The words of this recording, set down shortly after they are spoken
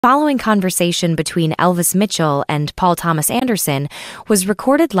Following conversation between Elvis Mitchell and Paul Thomas Anderson was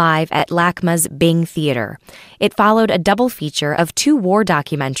recorded live at LACMA's Bing Theater. It followed a double feature of two war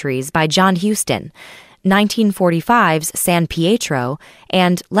documentaries by John Huston, 1945's San Pietro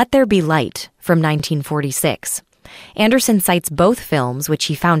and Let There Be Light from 1946. Anderson cites both films, which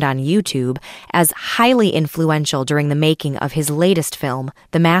he found on YouTube, as highly influential during the making of his latest film,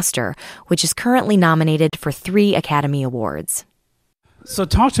 The Master, which is currently nominated for 3 Academy Awards. So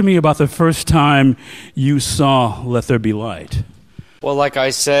talk to me about the first time you saw Let There Be Light. Well, like I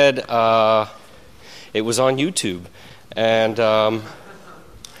said, it was on YouTube. And,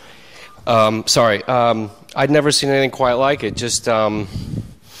 I'd never seen anything quite like it. Just, I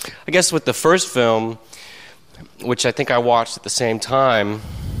guess with the first film, which I think I watched at the same time,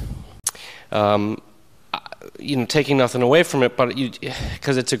 taking nothing away from it, but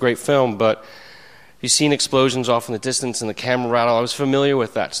because it's a great film, but you've seen explosions off in the distance and the camera rattle. I was familiar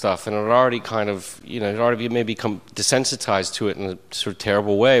with that stuff, and it had already kind of, it already maybe become desensitized to it in a sort of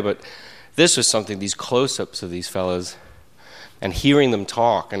terrible way. But this was something, these close-ups of these fellas, and hearing them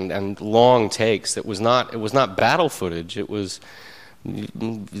talk, and long takes. It was not battle footage. It was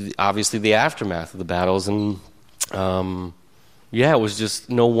obviously the aftermath of the battles, and it was just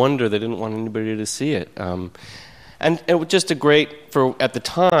no wonder they didn't want anybody to see it. And it was just at the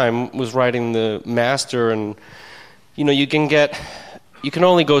time, was writing The Master, and, you can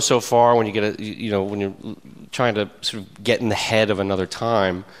only go so far when you get when you're trying to sort of get in the head of another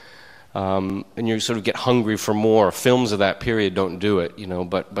time, and you sort of get hungry for more. Films of that period don't do it,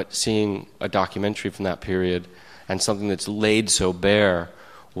 but seeing a documentary from that period and something that's laid so bare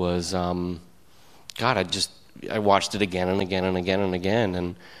was, I watched it again and again and again and again,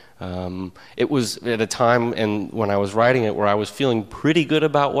 and it was at a time and when I was writing it where I was feeling pretty good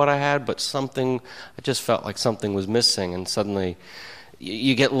about what I had, but I just felt like something was missing, and suddenly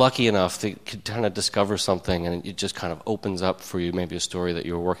you get lucky enough to kind of discover something, and it just kind of opens up for you maybe a story that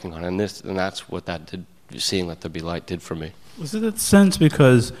you were working on, and that's what that did. Seeing Let There Be Light did for me. Was it that sense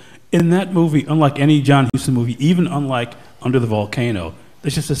because in that movie, unlike any John Huston movie, even unlike Under the Volcano,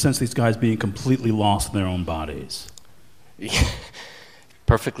 there's just a sense of these guys being completely lost in their own bodies.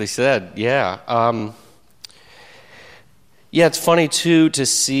 Perfectly said, yeah. It's funny, too, to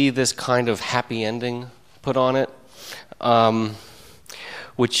see this kind of happy ending put on it,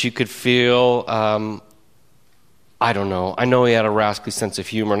 which you could feel, I don't know. I know he had a rascally sense of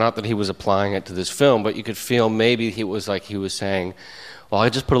humor, not that he was applying it to this film, but you could feel maybe he was saying, well, I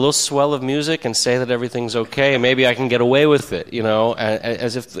just put a little swell of music and say that everything's okay, and maybe I can get away with it,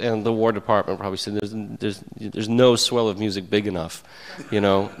 as if and the War Department probably said there's no swell of music big enough,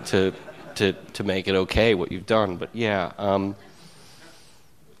 to make it okay what you've done. But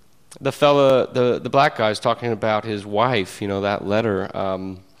the fella, the black guy's talking about his wife, that letter.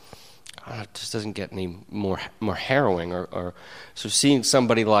 It just doesn't get any more harrowing, or so seeing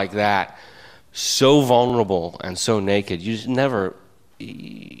somebody like that, so vulnerable and so naked, you just never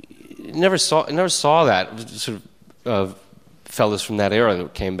saw that sort of fellas from that era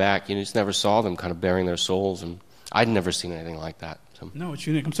that came back. You just never saw them kind of bearing their souls, and I'd never seen anything like that. So. No, it's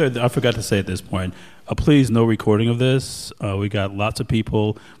unique. I'm sorry, I forgot to say at this point. Please, no recording of this. We got lots of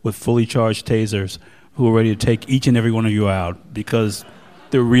people with fully charged tasers who are ready to take each and every one of you out because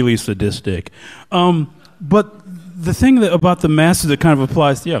they're really sadistic. But the thing about The Master that kind of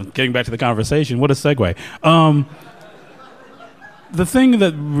applies, getting back to the conversation, what a segue. The thing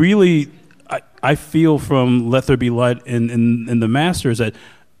that really I feel from Let There Be Light in The Master is that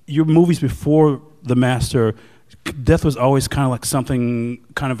your movies before The Master, death was always kind of like something,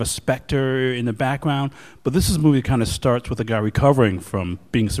 kind of a specter in the background. But this movie kind of starts with a guy recovering from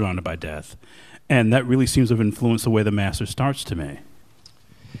being surrounded by death. And that really seems to have influenced the way The Master starts to me.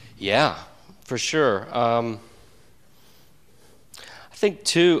 Yeah, for sure. I think,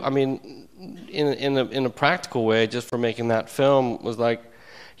 too, in a practical way, just for making that film, was like,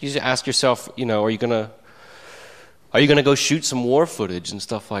 you just ask yourself, are you gonna go shoot some war footage and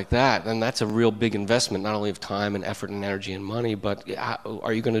stuff like that? And that's a real big investment, not only of time and effort and energy and money, but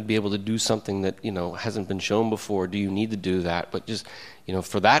are you going to be able to do something that hasn't been shown before? Do you need to do that? But just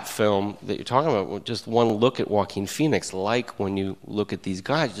for that film that you're talking about, just one look at Joaquin Phoenix, like when you look at these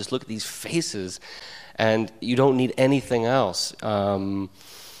guys, just look at these faces, and you don't need anything else.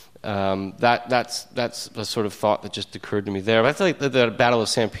 That's a sort of thought that just occurred to me there. But I feel like the Battle of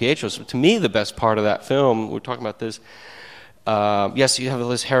San Pietro is, to me, the best part of that film. We're talking about this. Yes, you have all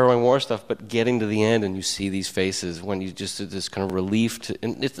this harrowing war stuff, but getting to the end and you see these faces when you just this kind of relief.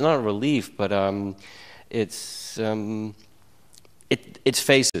 And it's not a relief, but it's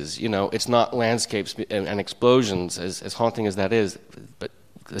faces. It's not landscapes and explosions, as haunting as that is. But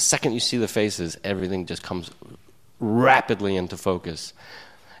the second you see the faces, everything just comes rapidly into focus.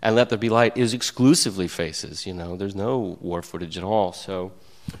 And Let There Be Light is exclusively faces. There's no war footage at all. So,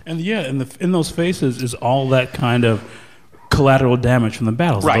 and in those faces is all that kind of collateral damage from the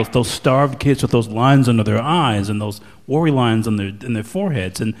battles. Right. Those starved kids with those lines under their eyes and those worry lines on their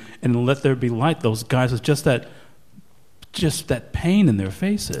foreheads, and Let There Be Light. Those guys with just that pain in their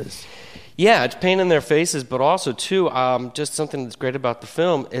faces. Yeah, it's pain in their faces, but also too, just something that's great about the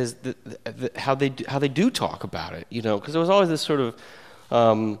film is how they do talk about it. Because there was always this sort of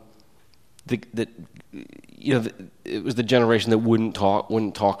it was the generation that wouldn't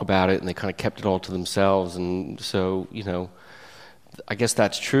talk about it, and they kind of kept it all to themselves. And so, I guess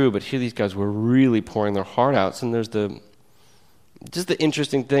that's true. But here, these guys were really pouring their heart out. And there's the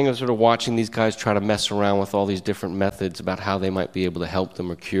interesting thing of sort of watching these guys try to mess around with all these different methods about how they might be able to help them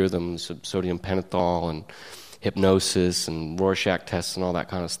or cure them, sodium pentothal and hypnosis and Rorschach tests and all that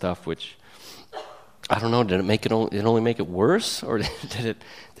kind of stuff. Which I don't know. Did it only make it worse, or did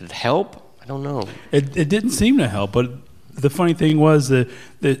it help? I don't know. It didn't seem to help, but the funny thing was that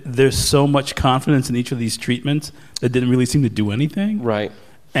there's so much confidence in each of these treatments that didn't really seem to do anything. Right.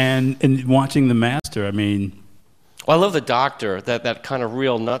 And in watching The Master, I mean... Well, I love the doctor, that kind of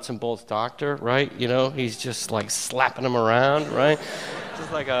real nuts and bolts doctor, right? He's just like slapping him around, right?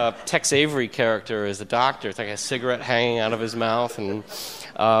 Just like a Tex Avery character is the doctor. It's like a cigarette hanging out of his mouth, and...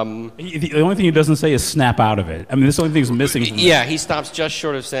 the only thing he doesn't say is snap out of it. I mean, this is the only thing that's missing from Yeah, he stops just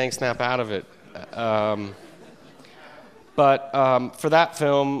short of saying snap out of it. But for that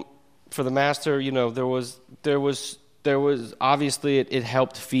film, for The Master, there was obviously it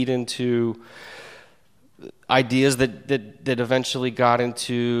helped feed into ideas that eventually got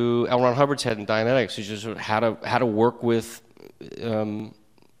into L. Ron Hubbard's head in Dianetics, which is how to work with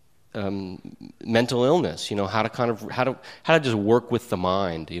mental illness. How to just work with the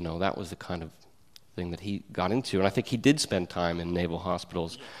mind. That was the kind of thing that he got into, and I think he did spend time in naval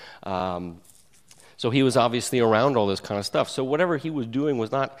hospitals. So he was obviously around all this kind of stuff. So whatever he was doing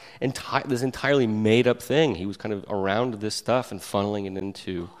was not this entirely made-up thing. He was kind of around this stuff and funneling it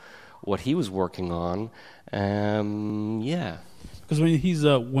into what he was working on. Yeah. Because when he's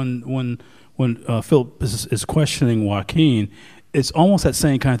when Philip is questioning Joaquin, it's almost that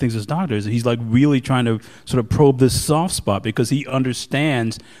same kind of things as doctors. He's like really trying to sort of probe this soft spot because he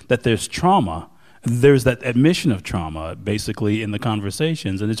understands that there's trauma. There's that admission of trauma, basically, in the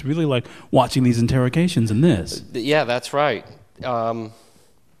conversations, and it's really like watching these interrogations in this. Yeah, that's right.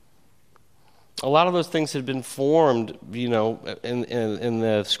 A lot of those things had been formed, in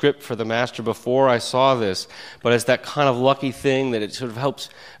the script for The Master before I saw this, but it's that kind of lucky thing that it sort of helps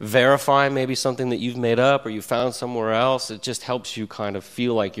verify maybe something that you've made up or you found somewhere else. It just helps you kind of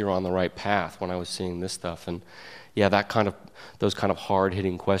feel like you're on the right path when I was seeing this stuff. And yeah, those kind of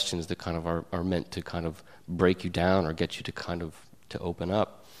hard-hitting questions that kind of are meant to kind of break you down or get you to kind of to open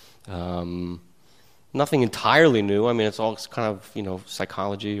up. Nothing entirely new. I mean, it's all kind of,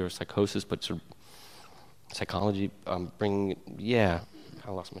 psychology or psychosis, but sort of psychology bringing, yeah.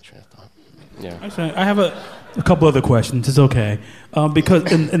 I lost my train of thought. Yeah. Actually, I have a couple other questions. It's okay.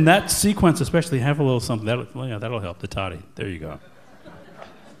 Because in that sequence especially, have a little something. That'll help the toddy. There you go.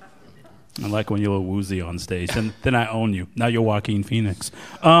 I like when you're a little woozy on stage. Then I own you. Now you're Joaquin Phoenix.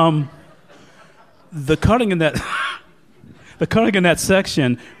 The cutting in that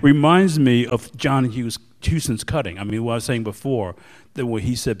section reminds me of John Huston's cutting. I mean, what I was saying before, that where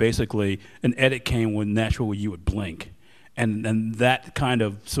he said basically an edit came when naturally you would blink, and that kind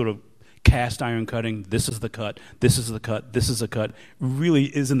of sort of cast iron cutting. This is the cut. This is the cut. This is a cut. Really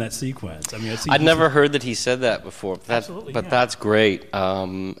is in that sequence. I mean, I'd never heard that he said that before. Absolutely, but that's great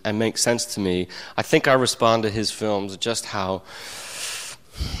and makes sense to me. I think I respond to his films just how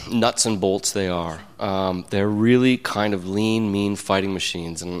nuts and bolts they are. They're really kind of lean, mean fighting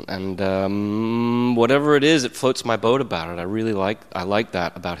machines, and whatever it is, it floats my boat about it. I like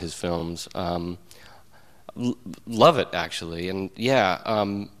that about his films. Love it, actually, and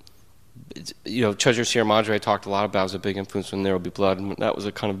yeah. Treasure Sierra Madre I talked a lot about was a big influence when There Will Be Blood, and that was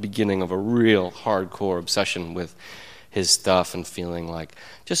a kind of beginning of a real hardcore obsession with his stuff and feeling like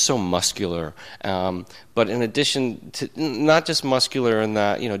just so muscular. But in addition to not just muscular in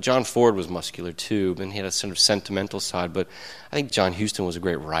that, John Ford was muscular too, and he had a sort of sentimental side, but I think John Huston was a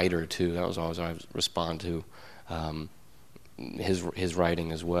great writer too. That was always what I respond to. His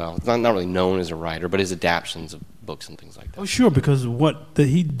writing as well. It's not really known as a writer, but his adaptions of books and things like that. Oh, sure, because what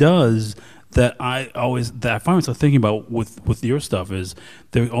he does that I find myself thinking about with your stuff is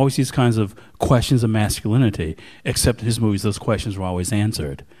there are always these kinds of questions of masculinity, except in his movies those questions were always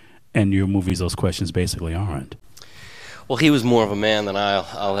answered. And your movies, those questions basically aren't. Well, he was more of a man than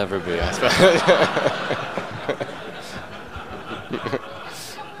I'll ever be, I suppose.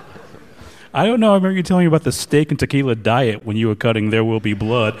 I don't know. I remember you telling me about the steak and tequila diet when you were cutting There Will Be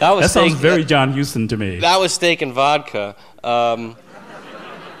Blood. That sounds very John Huston to me. That was steak and vodka.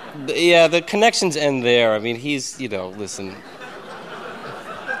 Yeah, the connections end there. I mean, he's, listen.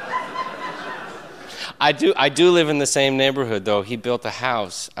 I do live in the same neighborhood, though. He built a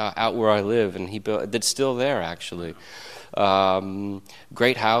house out where I live, and it's still there, actually.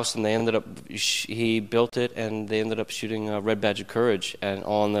 Great house, and he built it, and they ended up shooting Red Badge of Courage, and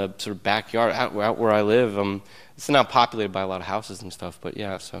on the sort of backyard out where I live. It's not populated by a lot of houses and stuff, but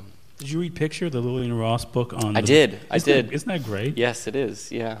yeah. So. Did you read Picture, the Lillian Ross book on? I did. Isn't that great? Yes, it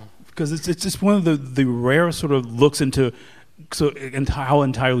is. Yeah. Because it's just one of the rare sort of looks into how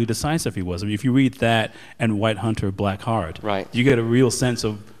entirely decisive he was. I mean, if you read that and White Hunter, Black Heart, right, you get a real sense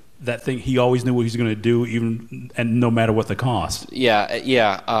of that thing. He always knew what he was going to do, and no matter what the cost. Yeah.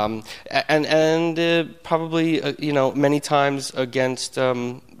 And probably many times against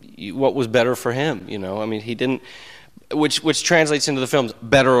what was better for him. I mean, he didn't. Which translates into the films,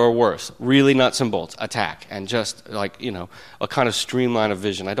 better or worse, really nuts and bolts, attack, and just like, a kind of streamline of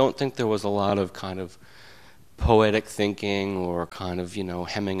vision. I don't think there was a lot of kind of poetic thinking or kind of,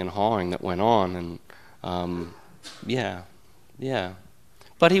 hemming and hawing that went on, and yeah.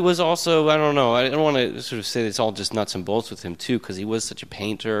 But he was also, I don't know, I don't want to sort of say it's all just nuts and bolts with him too, because he was such a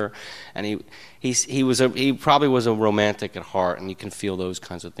painter, and he probably was a romantic at heart, and you can feel those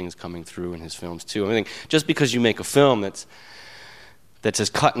kinds of things coming through in his films too. I think just because you make a film that's as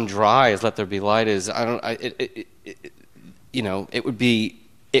cut and dry as Let There Be Light is, it would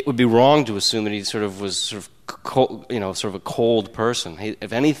be wrong to assume that he was cold, sort of a cold person.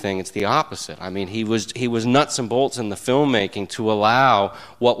 If anything, it's the opposite. I mean, he was nuts and bolts in the filmmaking to allow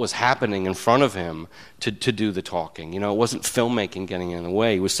what was happening in front of him to do the talking. It wasn't filmmaking getting in the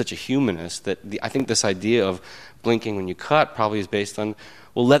way. He was such a humanist that I think this idea of blinking when you cut probably is based on,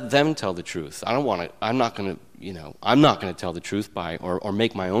 well, let them tell the truth. I'm not going to tell the truth by or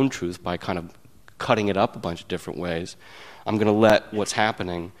make my own truth by kind of cutting it up a bunch of different ways. I'm going to let what's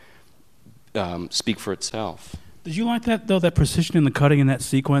happening speak for itself. Did you like that, though, that precision in the cutting in that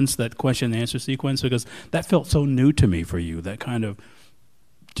sequence, that question and answer sequence? Because that felt so new to me for you, that kind of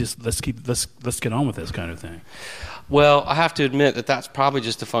just let's get on with this kind of thing. Well, I have to admit that that's probably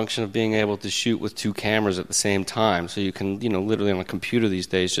just a function of being able to shoot with two cameras at the same time. So you can, literally on a computer these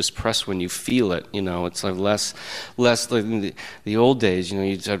days, just press when you feel it. It's like less like in the old days.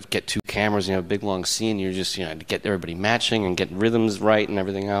 You'd sort of get two cameras, a big long scene. You're just, to get everybody matching and get rhythms right and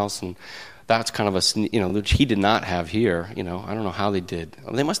everything else. And that's kind of which he did not have here. I don't know how they did.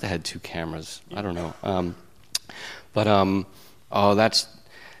 They must have had two cameras. I don't know.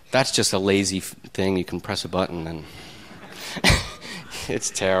 That's just a lazy thing. You can press a button and it's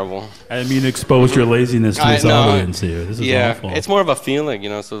terrible. I mean, expose your laziness to this audience here. This is awful. It's more of a feeling,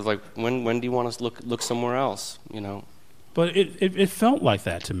 So it's like, when do you want us to look somewhere else, But it felt like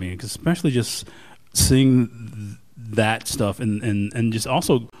that to me, especially just seeing that stuff and just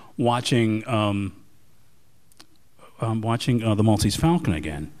also watching The Maltese Falcon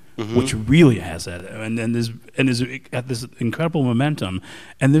again. Mm-hmm. Which really has that, and is at this incredible momentum,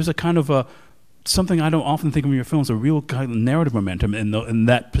 and there's a kind of something I don't often think of in your films, a real kind of narrative momentum in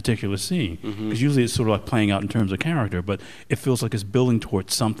that particular scene, because usually it's sort of like playing out in terms of character, but it feels like it's building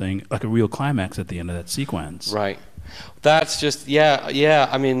towards something like a real climax at the end of that sequence. Right. That's just yeah.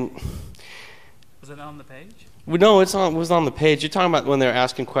 I mean, was it on the page? No, it was on the page. You're talking about when they're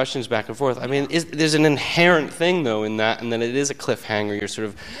asking questions back and forth. I mean, there's an inherent thing, though, in that, and then it is a cliffhanger. You're sort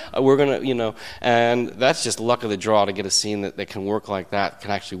of, we're going to, and that's just luck of the draw to get a scene that can work like that,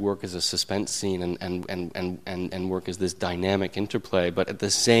 can actually work as a suspense scene and work as this dynamic interplay. But at the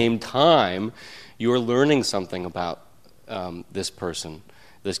same time, you're learning something about this person,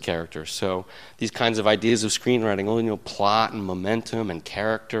 this character. So these kinds of ideas of screenwriting, plot and momentum and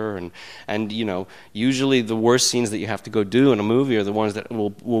character and usually the worst scenes that you have to go do in a movie are the ones that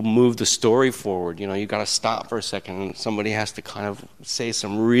will move the story forward. You got to stop for a second and somebody has to kind of say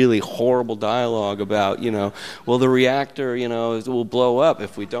some really horrible dialogue about, well, the reactor, will blow up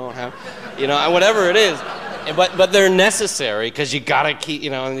if we don't have, whatever it is. But they're necessary because you gotta keep,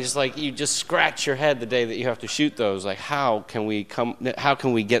 and it's like you just scratch your head the day that you have to shoot those. Like, how can we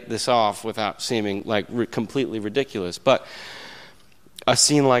get this off without seeming like completely ridiculous? But a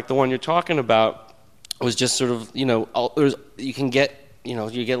scene like the one you're talking about was just sort of, you can get,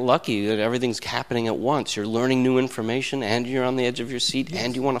 you get lucky that everything's happening at once. You're learning new information, and you're on the edge of your seat,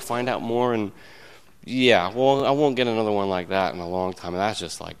 and you want to find out more. And yeah, well, I won't get another one like that in a long time. That's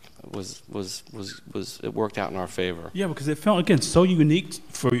just like it worked out in our favor. Yeah, because it felt, again, so unique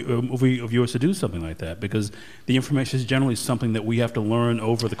for a movie of yours to do something like that, because the information is generally something that we have to learn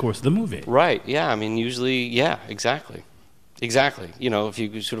over the course of the movie. Right, yeah, I mean, usually, yeah, exactly. Exactly. You know, if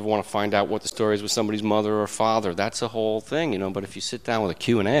you sort of want to find out what the story is with somebody's mother or father, that's a whole thing, you know, but if you sit down with a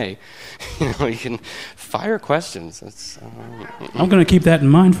Q&A, you know, you can fire questions. That's, I'm going to keep that in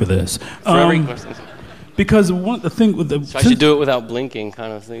mind for this. For every question. Because the thing with the... So I should do it without blinking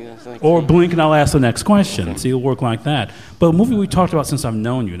kind of thing. Like, or blink and I'll ask the next question. See, it'll work like that. But a movie we talked about since I've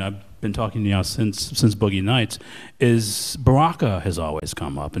known you, and I've been talking to you now since Boogie Nights, is Baraka has always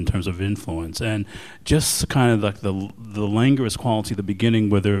come up in terms of influence. And just kind of like the languorous quality at the beginning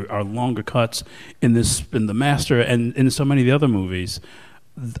where there are longer cuts in The Master and in so many of the other movies.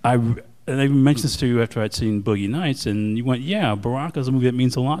 And I mentioned this to you after I'd seen Boogie Nights, and you went, yeah, Baraka's a movie that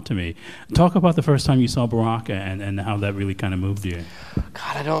means a lot to me. Talk about the first time you saw Baraka and how that really kind of moved you.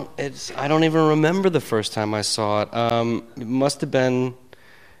 God, I don't even remember the first time I saw it. It must have been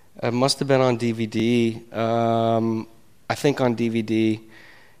on DVD. I think on DVD.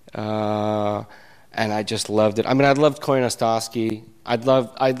 And I just loved it. I mean, I loved Koyaanisqatsi. I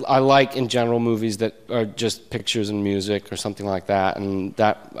like in general movies that are just pictures and music or something like that, and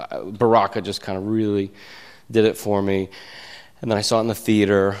that Baraka just kind of really did it for me. And then I saw it in the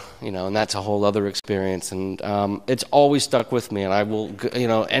theater, you know, and that's a whole other experience. And it's always stuck with me. And I will, you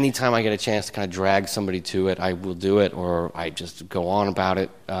know, anytime I get a chance to kind of drag somebody to it, I will do it, or I just go on about it,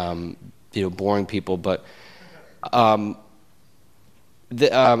 you know, boring people. But and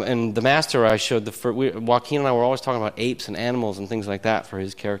The Master, I showed Joaquin and I were always talking about apes and animals and things like that for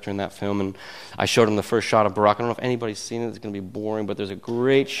his character in that film, and I showed him the first shot of Baraka. I don't know if anybody's seen it, it's going to be boring, but there's a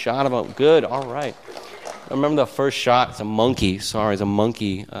great shot of him. Good, all right. I remember the first shot, it's a monkey in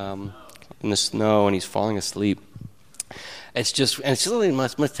the snow, and he's falling asleep. It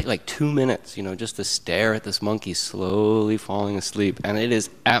must take like 2 minutes, you know, just to stare at this monkey slowly falling asleep, and it is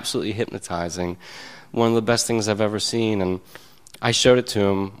absolutely hypnotizing. One of the best things I've ever seen, and I showed it to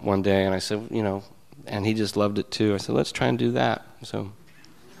him one day, and I said, you know, and he just loved it too. I said, let's try and do that. So.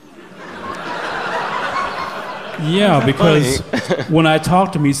 Yeah, because when I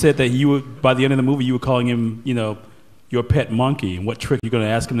talked to him, he said that by the end of the movie, you were calling him, you know, your pet monkey. And what trick are you going to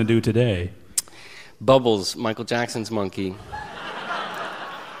ask him to do today? Bubbles, Michael Jackson's monkey.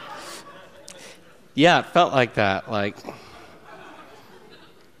 Yeah, it felt like that. Like,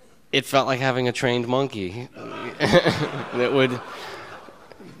 it felt like having a trained monkey that would.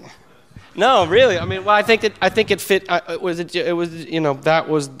 No, really. I mean, well, I think it fit. It was, you know, that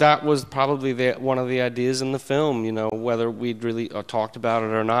was probably one of the ideas in the film. You know, whether we'd really talked about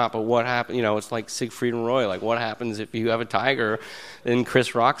it or not. But what happened? You know, it's like Siegfried and Roy. Like, what happens if you have a tiger in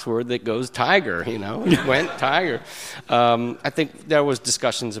Chris Rock's word that goes tiger? You know, it went tiger. I think there was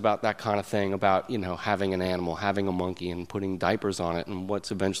discussions about that kind of thing, about, you know, having an animal, having a monkey, and putting diapers on it. And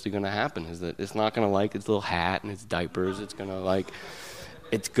what's eventually going to happen is that it's not going to like its little hat and its diapers. It's going to like.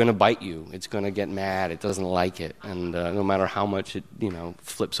 It's going to bite you. It's going to get mad. It doesn't like it. And no matter how much it, you know,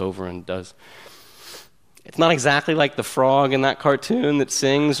 flips over and does. It's not exactly like the frog in that cartoon that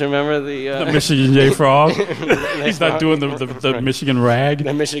sings. Remember the Michigan J Frog? He's not doing the Michigan rag.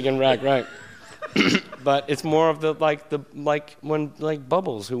 The Michigan rag, right. But it's more of like when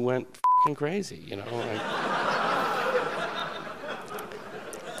Bubbles, who went f***ing crazy, you know.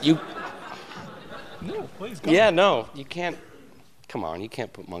 No, please go. Yeah, no, you can't. Come on, you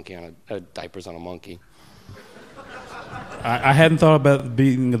can't put monkey on diapers on a monkey. I hadn't thought about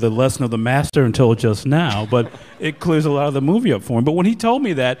being the lesson of The Master until just now, but it clears a lot of the movie up for him. But when he told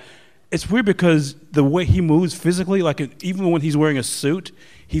me that, it's weird because the way he moves physically, like even when he's wearing a suit,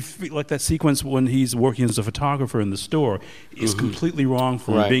 like that sequence when he's working as a photographer in the store, is completely wrong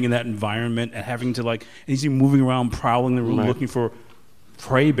for him being in that environment and having to and he's moving around, prowling the room, looking for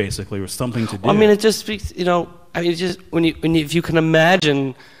prey basically or something to do. I mean, it just speaks, you know. I mean, just if you can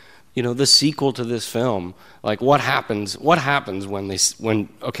imagine, you know, the sequel to this film, like what happens when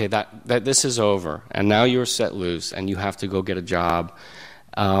that this is over and now you're set loose and you have to go get a job,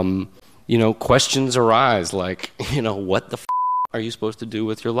 you know, questions arise like, you know, what the are you supposed to do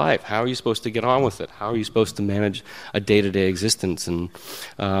with your life? How are you supposed to get on with it? How are you supposed to manage a day-to-day existence? And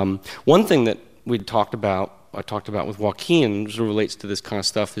one thing that I talked about with Joaquin, which relates to this kind of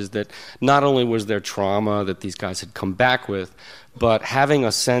stuff, is that not only was there trauma that these guys had come back with, but having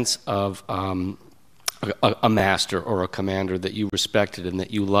a sense of a master or a commander that you respected and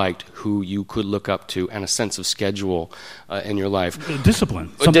that you liked, who you could look up to, and a sense of schedule in your life. Discipline.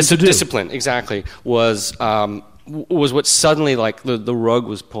 Discipline, exactly, was what suddenly, like, the rug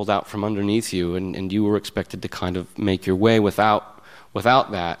was pulled out from underneath you, and you were expected to kind of make your way without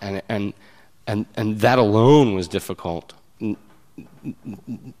without that, and that alone was difficult.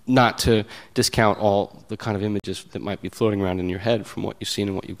 Not to discount all the kind of images that might be floating around in your head from what you've seen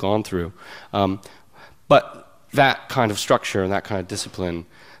and what you've gone through, but that kind of structure and that kind of discipline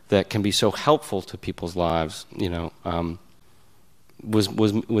that can be so helpful to people's lives,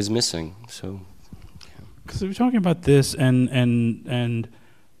 was missing. So, because we're talking about this, and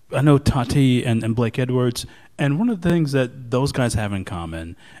I know Tati and Blake Edwards, and one of the things that those guys have in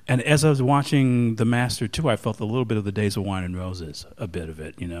common, and as I was watching The Master too, I felt a little bit of the Days of Wine and Roses, a bit of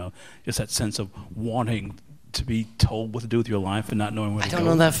it, just that sense of wanting to be told what to do with your life and not knowing where to go. I don't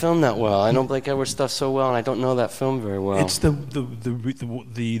know that film that well. I know Blake Edwards stuff so well, and I don't know that film very well. It's the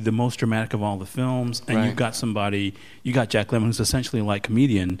most dramatic of all the films, and Right. you got Jack Lemmon, who's essentially like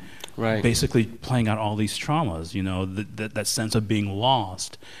comedian, Right. basically playing out all these traumas, that sense of being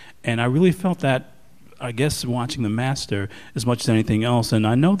lost. And I really felt that, I guess, watching The Master as much as anything else. And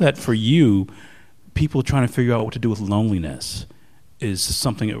I know that for you, people trying to figure out what to do with loneliness is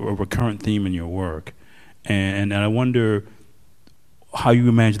something, a recurrent theme in your work. And I wonder how you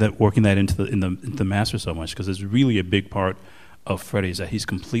imagine that, working that into the Master so much, because it's really a big part of Freddie is that he's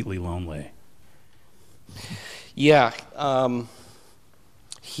completely lonely. Yeah,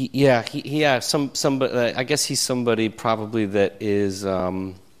 somebody. I guess he's somebody probably that is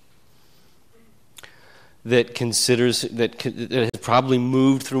that considers that has probably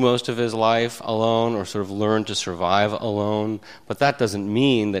moved through most of his life alone, or sort of learned to survive alone. But that doesn't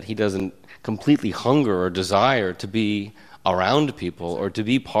mean that he doesn't completely hunger or desire to be around people or to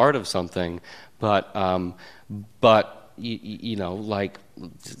be part of something. But like,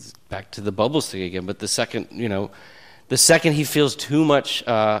 back to the bubbles thing again. But the second he feels too much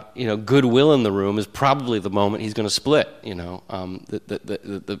goodwill in the room is probably the moment he's going to split.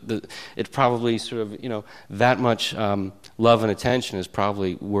 It's probably sort of that much love and attention is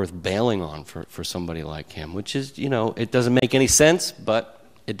probably worth bailing on for somebody like him, which is it doesn't make any sense, but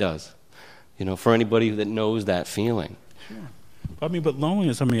it does. For anybody that knows that feeling. Sure. But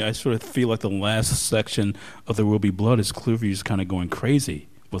loneliness, I sort of feel like the last section of There Will Be Blood is Cloverview's kind of going crazy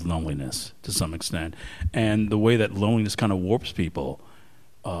with loneliness to some extent. And the way that loneliness kind of warps people.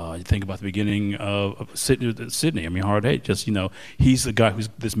 You think about the beginning of Sydney, Hard Eight, he's the guy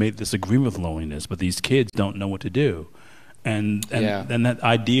who's made this agreement with loneliness, but these kids don't know what to do. And that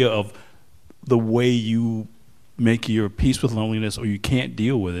idea of the way you make your peace with loneliness or you can't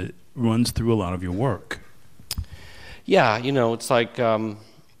deal with it runs through a lot of your work. Yeah, it's like,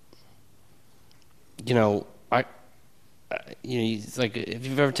 it's like if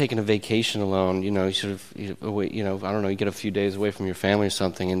you've ever taken a vacation alone, you sort of, I don't know, you get a few days away from your family or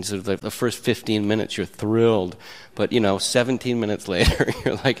something, and sort of like the first 15 minutes you're thrilled, but 17 minutes later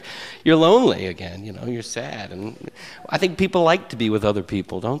you're lonely again, you're sad. And I think people like to be with other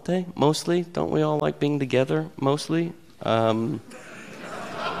people, don't they? Mostly, don't we all like being together? Mostly.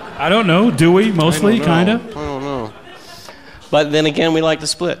 I don't know. Do we? Mostly, kind of. I don't know. But then again, we like to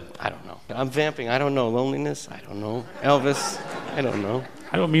split. I don't know. I'm vamping. I don't know. Loneliness. I don't know. Elvis. I don't know.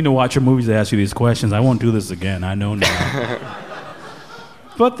 I don't mean to watch your movies to ask you these questions. I won't do this again. I know now.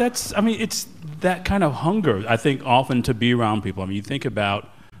 But it's that kind of hunger, I think, often to be around people. You think about,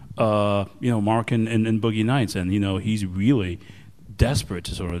 Mark in Boogie Nights, and, he's really desperate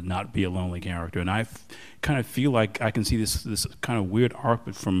to sort of not be a lonely character. And I kind of feel like I can see this kind of weird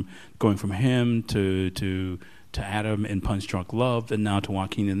arc from going from him to Adam in Punch Drunk Love, and now to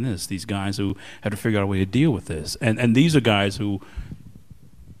Joaquin in this. These guys who had to figure out a way to deal with this. And these are guys who,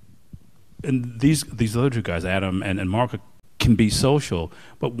 and these other two guys, Adam and Mark, can be social.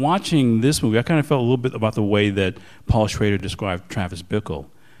 But watching this movie, I kind of felt a little bit about the way that Paul Schrader described Travis Bickle.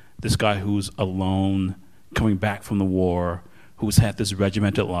 This guy who's alone, coming back from the war, who's had this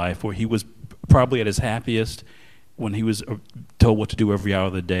regimented life, where he was probably at his happiest when he was told what to do every hour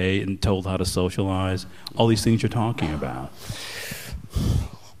of the day and told how to socialize. All these things you're talking about.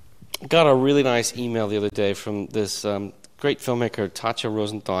 Got a really nice email the other day from this great filmmaker, Tatja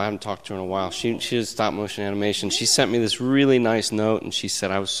Rosenthal. I haven't talked to her in a while. She does stop motion animation. She sent me this really nice note, and she said,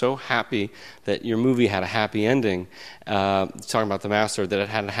 I was so happy that your movie had a happy ending, talking about The Master, that it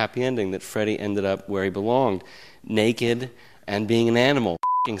had a happy ending, that Freddie ended up where he belonged, naked and being an animal,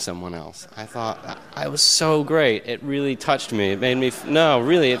 f***ing someone else. I thought, I was so great. It really touched me. It made me,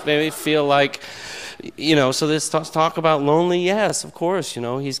 it made me feel like, so this talk about lonely, yes, of course,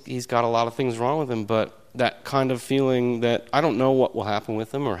 he's got a lot of things wrong with him, but that kind of feeling that I don't know what will happen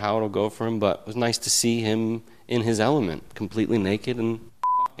with him or how it'll go for him, but it was nice to see him in his element, completely naked and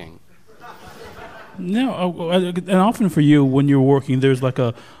f***ing. No, and often for you, when you're working, there's like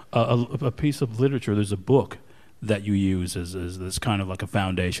a piece of literature, there's a book that you use as this kind of like a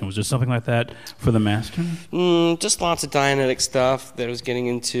foundation? Was there something like that for the master? Just lots of Dianetic stuff that I was getting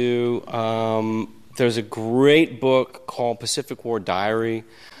into. There's a great book called Pacific War Diary.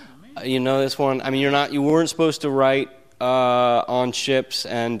 You know this one? I mean, you weren't supposed to write on ships,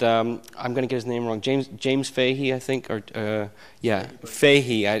 and I'm going to get his name wrong. James Fahey, I think,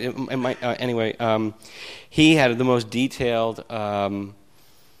 Fahey. Anyway, he had the most detailed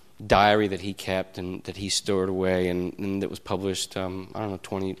diary that he kept and that he stored away, and that was published, I don't know,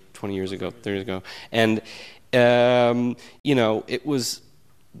 20 years ago, 30 years ago. And, it was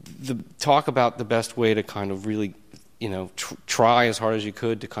the talk about the best way to kind of really, try as hard as you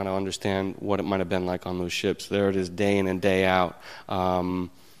could to kind of understand what it might have been like on those ships. There it is, day in and day out.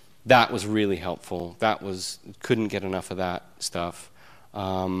 That was really helpful. Couldn't get enough of that stuff.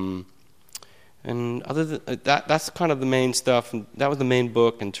 And other than that's kind of the main stuff. And that was the main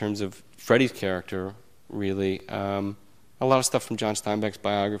book in terms of Freddie's character, really. A lot of stuff from John Steinbeck's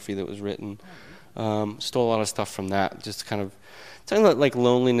biography that was written. Stole a lot of stuff from that. Just kind of something like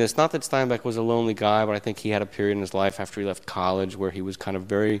loneliness. Not that Steinbeck was a lonely guy, but I think he had a period in his life after he left college where he was kind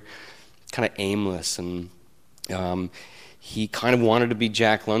of aimless, and he kind of wanted to be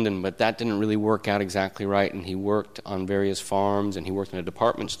Jack London, but that didn't really work out exactly right. And he worked on various farms, and he worked in a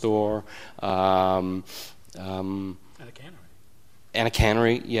department store, and a cannery. And a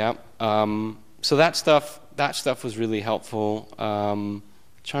cannery, yeah. So that stuff was really helpful.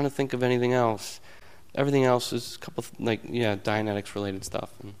 Trying to think of anything else. Everything else is a couple of, Dianetics related stuff.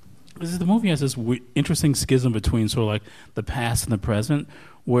 The movie has this interesting schism between sort of like the past and the present,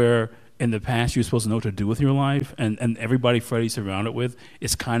 where in the past you're supposed to know what to do with your life, and everybody Freddie's surrounded with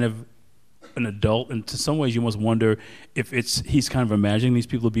is kind of an adult, and to some ways you almost wonder if he's kind of imagining these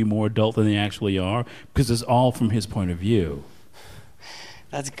people to be more adult than they actually are, because it's all from his point of view.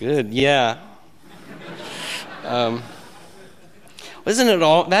 That's good, yeah. Isn't it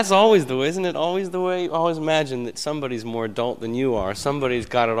all? That's always the way. Isn't it always the way? You always imagine that somebody's more adult than you are. Somebody's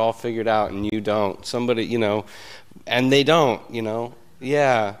got it all figured out and you don't. Somebody, and they don't.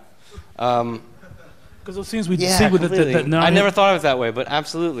 Yeah. Because those scenes we see with that. I never thought of it that way, but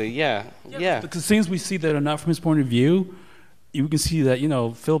absolutely, yeah. Because scenes we see that are not from his point of view, you can see that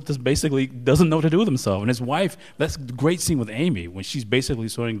Philip just basically doesn't know what to do with himself, and his wife. That's a great scene with Amy when she's basically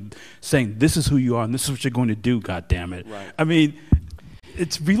saying, "This is who you are, and this is what you're going to do." God damn it! Right. I mean,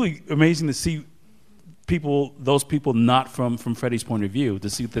 it's really amazing to see those people not from Freddie's point of view, to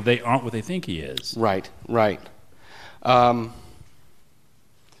see that they aren't what they think he is. Right. No,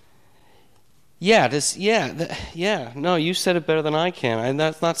 you said it better than I can. And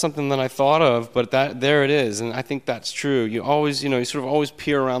that's not something that I thought of, but there it is, and I think that's true. You always, you sort of always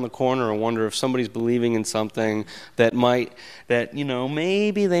peer around the corner and wonder if somebody's believing in something that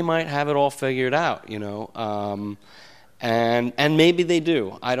maybe they might have it all figured out, and maybe they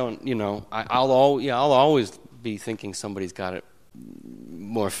do. I don't, I'll always be thinking somebody's got it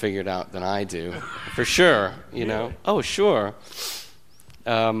more figured out than I do, for sure. Oh, sure.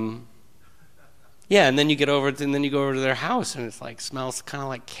 Yeah, and then you go over to their house, and it's like smells kind of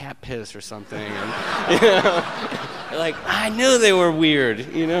like cat piss or something. And, like, I knew they were weird,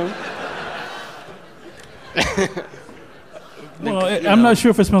 Well, I'm not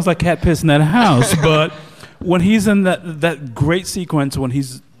sure if it smells like cat piss in that house, but when he's in that great sequence when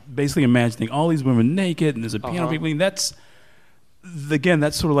he's basically imagining all these women naked and there's a piano playing, that's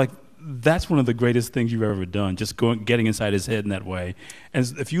sort of like. That's one of the greatest things you've ever done, just getting inside his head in that way. And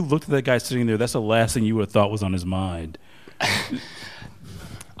if you looked at that guy sitting there, that's the last thing you would have thought was on his mind.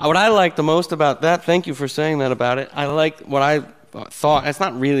 What I like the most about that, thank you for saying that about it, I like what I thought, it's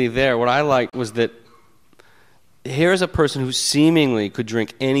not really there, what I liked was that here's a person who seemingly could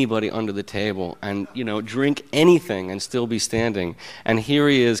drink anybody under the table and, drink anything and still be standing. And here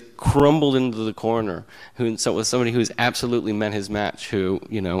he is, crumbled into the corner, with somebody who's absolutely met his match, who,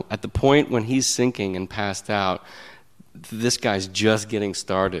 at the point when he's sinking and passed out, this guy's just getting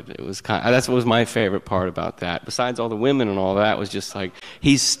started. It was that's what was my favorite part about that. Besides all the women and all that, was just like,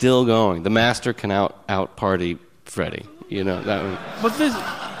 he's still going. The master can out party Freddie. That one. But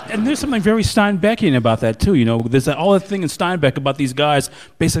there's something very Steinbeckian about that too. There's all that thing in Steinbeck about these guys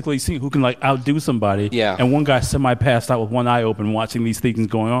basically seeing who can outdo somebody. Yeah. And one guy semi-passed out with one eye open, watching these things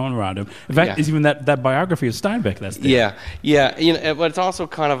going on around him. In fact, it's even that biography of Steinbeck that's there. Yeah. But it's also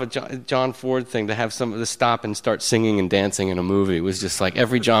kind of a John Ford thing to have some to stop and start singing and dancing in a movie. It was just like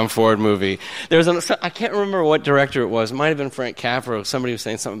every John Ford movie. I can't remember what director it was. It might have been Frank Capra. Somebody was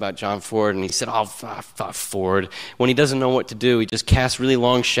saying something about John Ford, and he said, "Oh, Ford." When he doesn't know what to do, he just casts really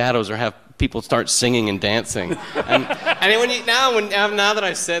long shadows or have people start singing and dancing. And now that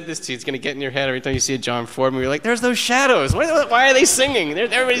I've said this to you, it's going to get in your head every time you see a John Ford movie. You're like, there's those shadows. Why are they singing?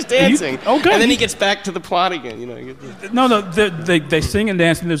 Everybody's dancing. And then he gets back to the plot again. You know. No, they sing and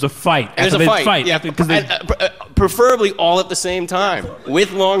dance, and there's a fight. There's a fight. Yeah, preferably all at the same time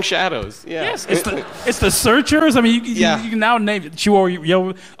with long shadows. Yeah. Yes, it's the Searchers. I mean, you can now name it.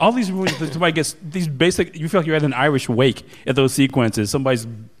 All these movies. Somebody gets these basic. You feel like you're at an Irish wake at those sequences. Somebody's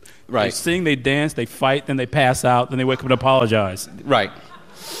They sing, they dance, they fight, then they pass out, then they wake up and apologize. Right.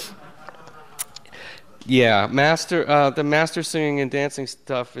 Yeah, the master singing and dancing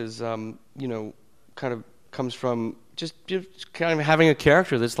stuff is, kind of comes from just kind of having a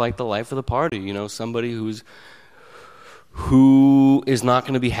character that's like the life of the party. Somebody who is not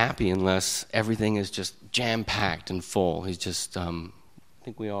going to be happy unless everything is just jam-packed and full. He's just, I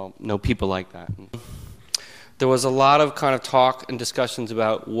think we all know people like that. There was a lot of kind of talk and discussions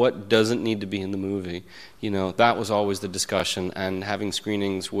about what doesn't need to be in the movie. That was always the discussion, and having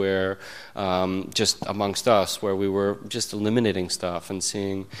screenings where, just amongst us, where we were just eliminating stuff and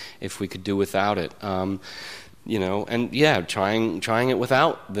seeing if we could do without it. Trying it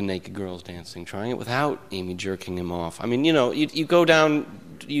without the naked girls dancing, trying it without Amy jerking him off. I mean, you go down,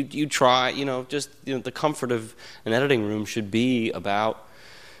 you try, the comfort of an editing room should be about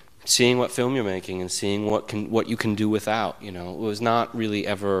seeing what film you're making and seeing what you can do without. It was not really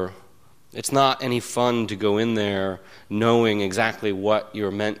ever. It's not any fun to go in there knowing exactly what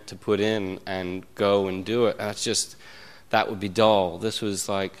you're meant to put in and go and do it. That would be dull. This was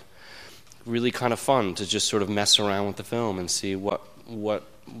like really kind of fun to just sort of mess around with the film and see what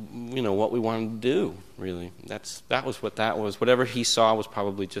we wanted to do. Really, that was what that was. Whatever he saw was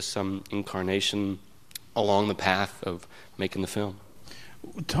probably just some incarnation along the path of making the film.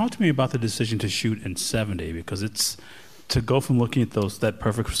 Talk to me about the decision to shoot in 70, because it's to go from looking at that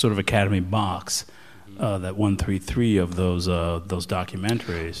perfect sort of Academy box, that 133 of those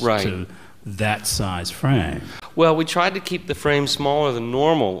documentaries, right, to that size frame. Well, we tried to keep the frame smaller than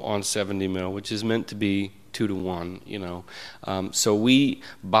normal on 70 mil, which is meant to be 2:1. So we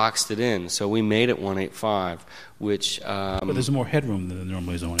boxed it in. So we made it 185, which. But there's more headroom than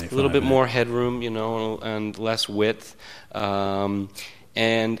normally is on 185. A little bit more headroom, and less width.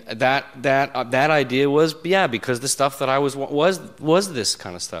 And that idea was, because the stuff that I was this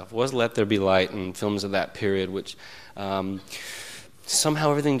kind of stuff, was Let There Be Light and films of that period, which somehow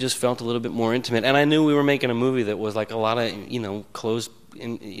everything just felt a little bit more intimate. And I knew we were making a movie that was like a lot of, closed,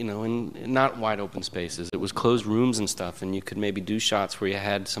 in not wide open spaces. It was closed rooms and stuff, and you could maybe do shots where you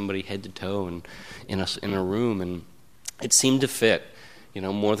had somebody head to toe and in a room, and it seemed to fit,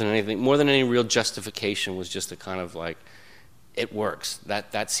 more than anything, more than any real justification was just a kind of like, it works.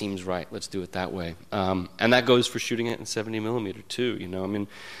 That seems right. Let's do it that way. And that goes for shooting it in 70 millimeter too. I mean,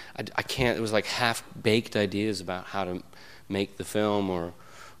 I can't. It was like half-baked ideas about how to make the film or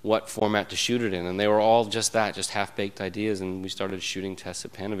what format to shoot it in, and they were all just half-baked ideas. And we started shooting tests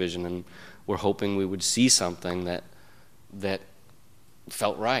at Panavision, and we're hoping we would see something that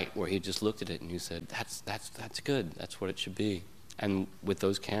felt right, where he just looked at it and he said, "That's good. That's what it should be." And with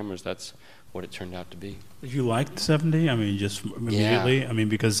those cameras, that's what it turned out to be. Did you like 70? I mean, just immediately? Yeah. I mean,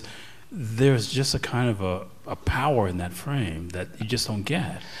 because there's just a kind of a power in that frame that you just don't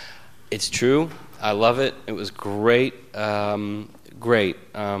get. It's true. I love it. It was great. Great.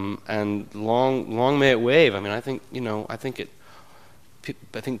 And long may it wave. I mean, I think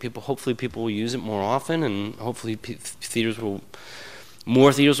hopefully people will use it more often, and hopefully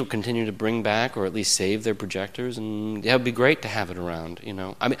more theaters will continue to bring back or at least save their projectors, and it would be great to have it around,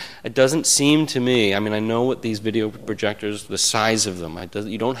 I mean, it doesn't seem to me, I mean, I know what these video projectors, the size of them,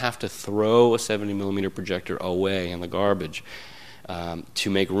 you don't have to throw a 70 millimeter projector away in the garbage to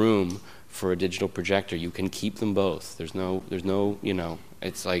make room for a digital projector. You can keep them both. There's no,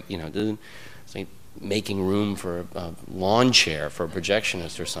 it's like, it's like making room for a lawn chair for a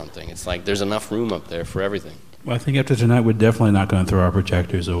projectionist or something. It's like there's enough room up there for everything. Well, I think after tonight, we're definitely not going to throw our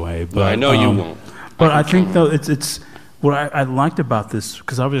projectors away. But I know you won't. But I think, though, it's what I liked about this,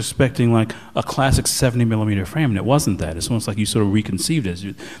 because I was expecting like a classic 70 millimeter frame, and it wasn't that. It's almost like you sort of reconceived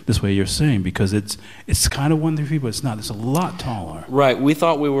it this way you're saying, because it's kind of 133, but it's not. It's a lot taller. Right. We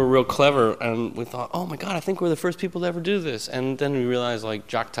thought we were real clever, and we thought, oh my God, I think we're the first people to ever do this. And then we realized like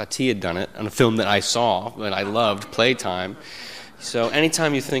Jacques Tati had done it on a film that I saw, that I loved, Playtime. So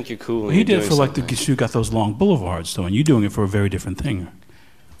anytime you think you're cool, well, he did it for like the shoot got those long boulevards, though, and you're doing it for a very different thing.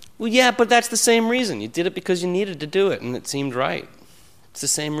 Well, yeah, but that's the same reason. You did it because you needed to do it, and it seemed right. It's the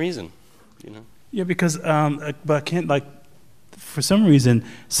same reason, Yeah, because but I can't for some reason,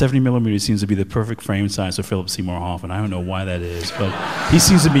 70 millimeters seems to be the perfect frame size for Philip Seymour Hoffman. I don't know why that is, but he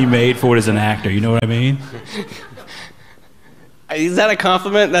seems to be made for it as an actor. You know what I mean? Is that a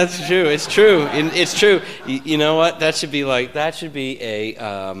compliment? That's true. It's true. It's true. You know what? That should be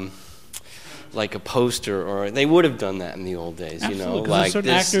a like a poster, or they would have done that in the old days. Absolutely, you know, like certain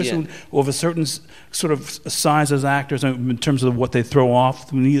actors who of a certain sort of size as actors in terms of what they throw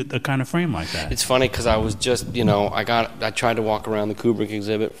off, need a kind of frame like that. It's funny because I was just, I tried to walk around the Kubrick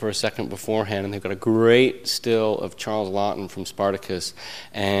exhibit for a second beforehand, and they've got a great still of Charles Laughton from Spartacus,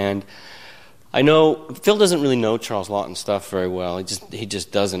 and I know Phil doesn't really know Charles Laughton stuff very well. He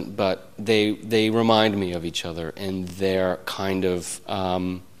just doesn't. But they remind me of each other in their kind of,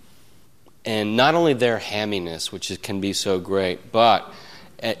 and not only their hamminess, which can be so great, but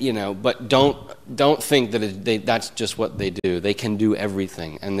but don't think that that's just what they do. They can do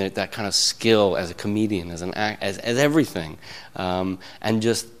everything, and that kind of skill as a comedian, as an act, as everything, and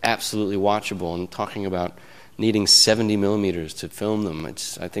just absolutely watchable. And talking about needing 70 millimeters to film them. I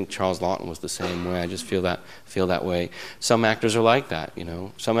think Charles Laughton was the same way. I just feel that way. Some actors are like that,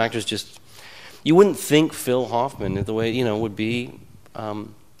 Some actors just, you wouldn't think Phil Hoffman the way, would be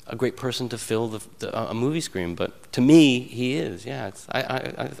a great person to fill a movie screen, but to me, he is. Yeah,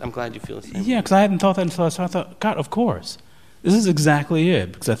 I'm glad you feel the same. Yeah, because I hadn't thought that until I saw it. I thought, God, of course. This is exactly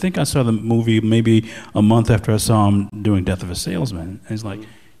it. Because I think I saw the movie maybe a month after I saw him doing Death of a Salesman. And it's like,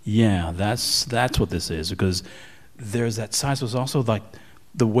 yeah, that's what this is, because there's that side. So it's also like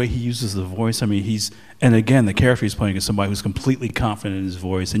the way he uses the voice. I mean, and again, the character he's playing is somebody who's completely confident in his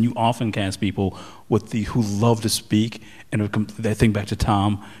voice. And you often cast people who love to speak, and they think back to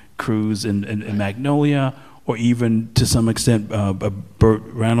Tom Cruise in Magnolia, or even to some extent Burt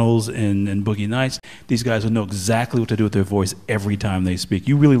Reynolds in Boogie Nights. These guys will know exactly what to do with their voice every time they speak.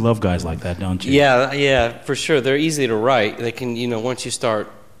 You really love guys like that, don't you? Yeah, for sure. They're easy to write. They can, once you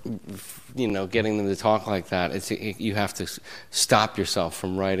start getting them to talk like that, you have to stop yourself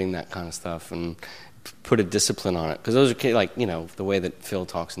from writing that kind of stuff and put a discipline on it. Because those are like, the way that Phil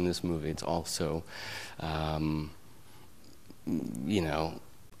talks in this movie, it's also,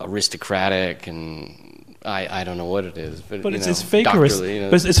 aristocratic, and I don't know what it is. But it's fake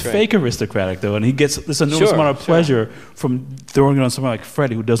it's fake aristocratic, though, and he gets this enormous amount of pleasure from throwing it on someone like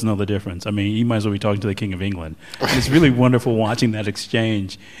Freddie, who doesn't know the difference. I mean, he might as well be talking to the King of England. And it's really wonderful watching that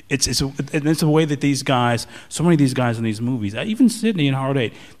exchange. It's a way that these guys, so many of these guys in these movies, even Sidney and Hard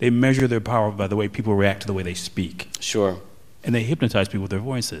Eight, they measure their power by the way people react to the way they speak. Sure. And they hypnotize people with their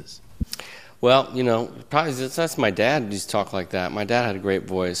voices. Well, probably that's my dad used to talk like that. My dad had a great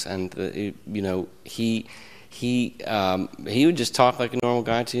voice, and he would just talk like a normal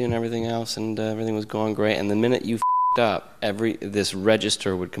guy to you and everything else, and everything was going great. And the minute you up, this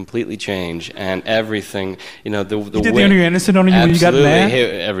register would completely change, and everything, the way... You did the Henry Anderson on you when you got mad?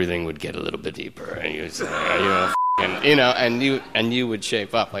 Everything would get a little bit deeper, and you would say, and you would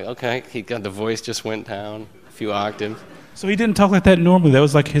shape up, like, okay, the voice just went down a few octaves. So he didn't talk like that normally. That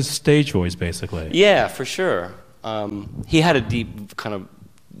was like his stage voice, basically. Yeah, for sure. He had a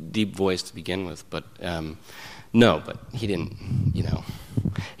deep voice to begin with, but no, but he didn't.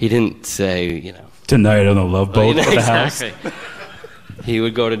 He didn't say, tonight on the Love Boat at the house. He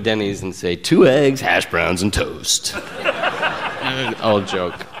would go to Denny's and say 2 eggs, hash browns, and toast. Old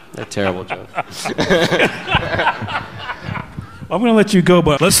joke, a terrible joke. I'm going to let you go,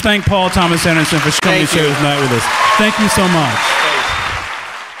 but let's thank Paul Thomas Anderson for coming to share tonight with us. Thank you so much.